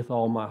with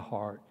all my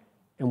heart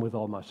and with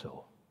all my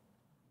soul.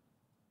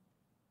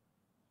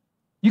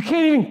 You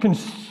can't even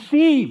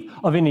conceive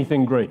of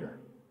anything greater.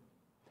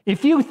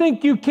 If you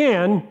think you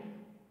can,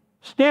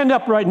 stand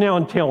up right now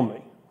and tell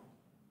me.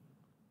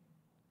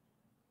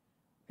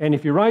 And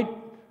if you're right,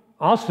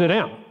 I'll sit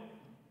down.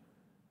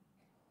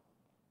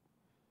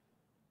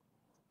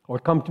 Or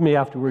come to me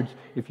afterwards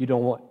if you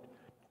don't want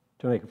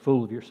to make a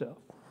fool of yourself.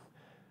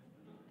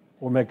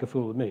 Or make a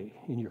fool of me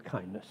in your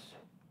kindness.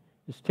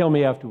 Just tell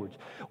me afterwards.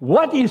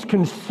 What is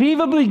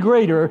conceivably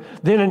greater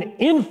than an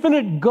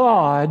infinite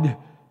God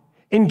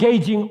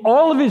engaging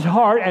all of his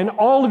heart and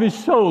all of his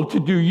soul to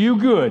do you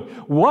good?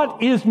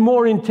 What is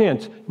more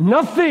intense?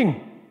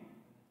 Nothing.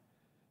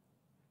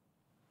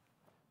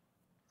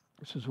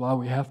 This is why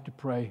we have to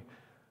pray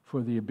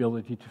for the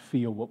ability to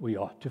feel what we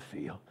ought to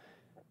feel.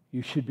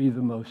 You should be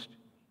the most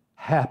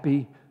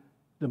happy,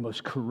 the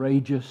most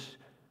courageous,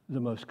 the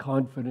most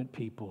confident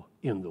people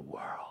in the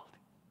world.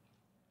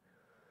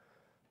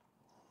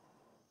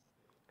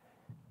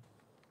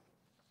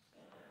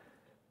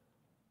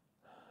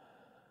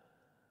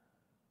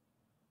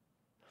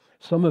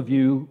 Some of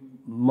you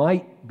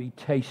might be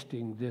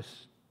tasting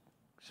this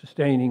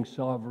sustaining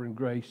sovereign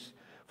grace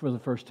for the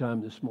first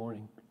time this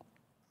morning.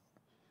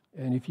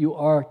 And if you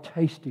are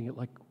tasting it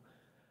like,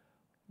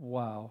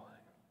 wow,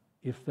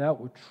 if that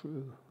were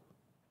true,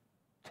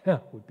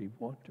 that would be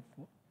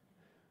wonderful.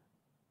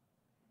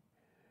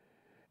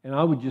 And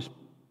I would just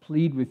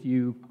plead with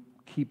you,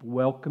 keep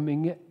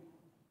welcoming it.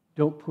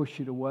 Don't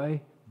push it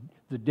away.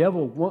 The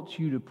devil wants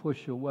you to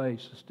push away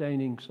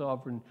sustaining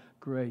sovereign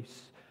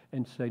grace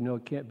and say, no,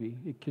 it can't be.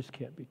 It just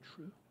can't be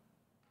true.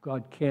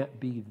 God can't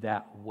be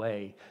that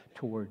way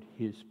toward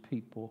his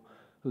people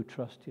who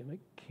trust him. It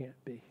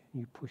can't be.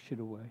 You push it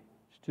away.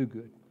 It's too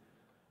good.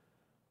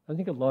 I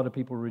think a lot of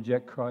people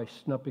reject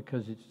Christ not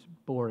because it's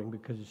boring,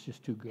 because it's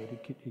just too good.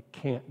 It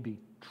can't be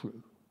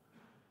true.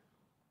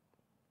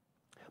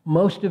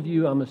 Most of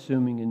you, I'm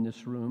assuming, in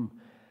this room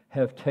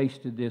have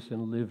tasted this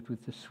and lived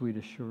with this sweet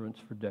assurance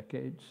for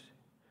decades.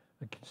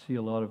 I can see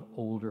a lot of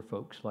older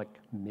folks like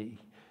me.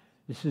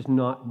 This is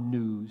not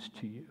news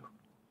to you.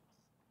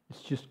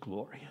 It's just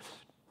glorious.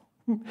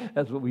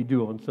 That's what we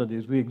do on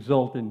Sundays. We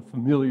exult in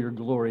familiar,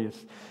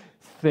 glorious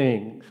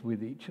things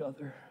with each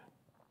other.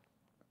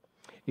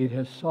 It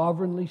has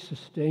sovereignly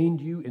sustained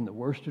you in the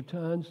worst of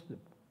times, the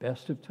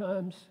best of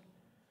times.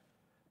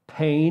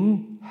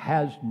 Pain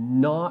has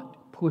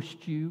not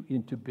pushed you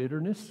into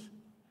bitterness.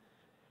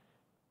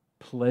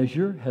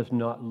 Pleasure has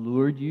not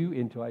lured you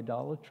into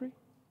idolatry.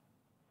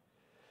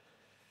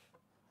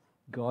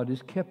 God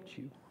has kept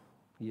you.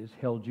 He has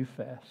held you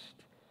fast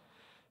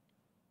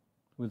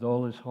with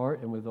all his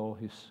heart and with all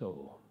his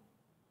soul.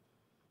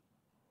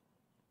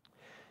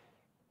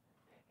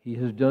 He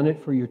has done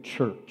it for your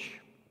church,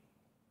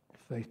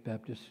 Faith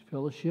Baptist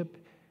Fellowship.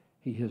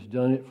 He has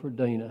done it for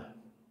Dana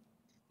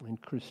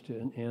and Krista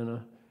and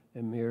Anna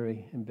and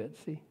Mary and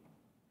Betsy.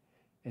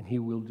 And He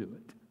will do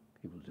it.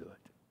 He will do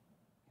it.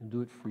 He'll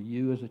do it for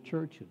you as a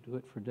church. He'll do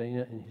it for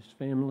Dana and his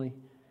family.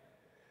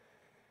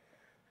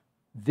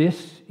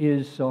 This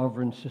is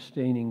sovereign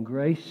sustaining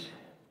grace.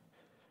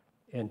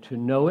 And to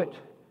know it,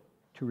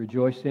 to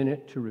rejoice in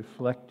it, to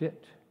reflect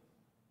it,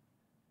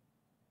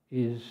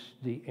 is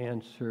the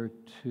answer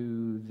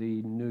to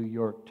the New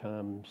York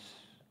Times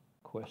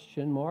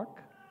question mark.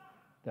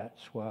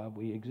 That's why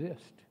we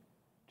exist.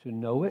 To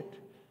know it,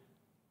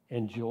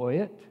 enjoy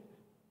it,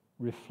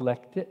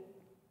 reflect it,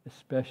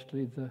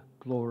 especially the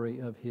glory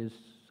of His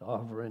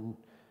sovereign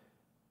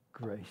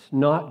grace.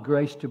 Not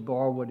grace to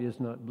bar what is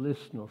not bliss,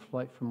 nor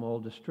flight from all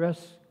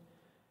distress,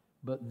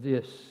 but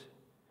this,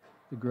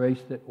 the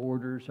grace that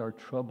orders our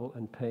trouble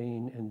and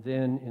pain, and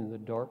then in the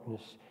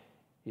darkness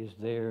is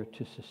there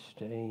to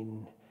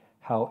sustain.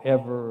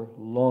 However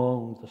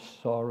long the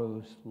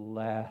sorrows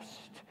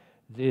last,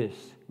 this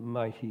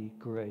mighty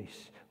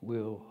grace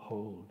will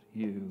hold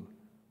you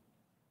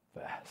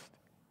fast.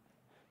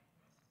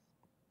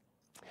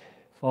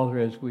 Father,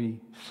 as we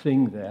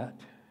sing that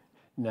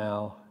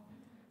now,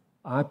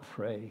 I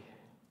pray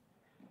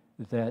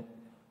that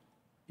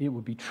it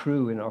would be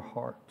true in our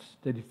hearts,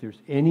 that if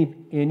there's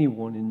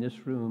anyone in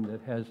this room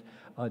that has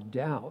a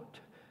doubt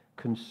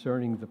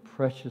concerning the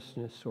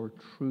preciousness or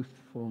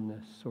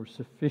truthfulness or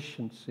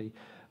sufficiency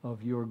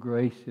of your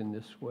grace in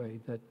this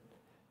way, that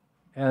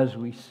as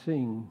we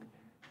sing,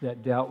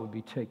 that doubt would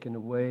be taken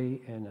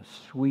away and a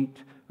sweet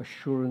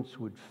assurance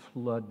would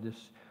flood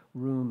this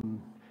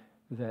room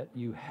that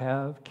you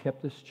have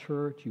kept this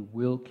church, you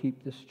will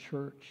keep this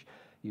church,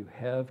 you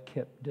have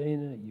kept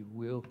Dana, you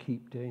will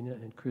keep Dana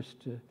and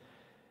Krista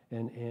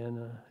and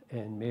Anna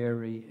and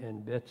Mary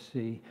and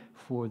Betsy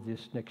for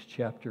this next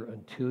chapter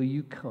until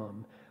you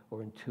come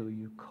or until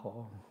you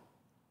call.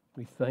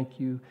 We thank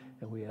you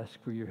and we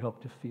ask for your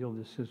help to feel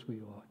this as we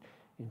ought.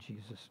 In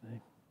Jesus'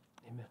 name,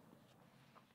 amen.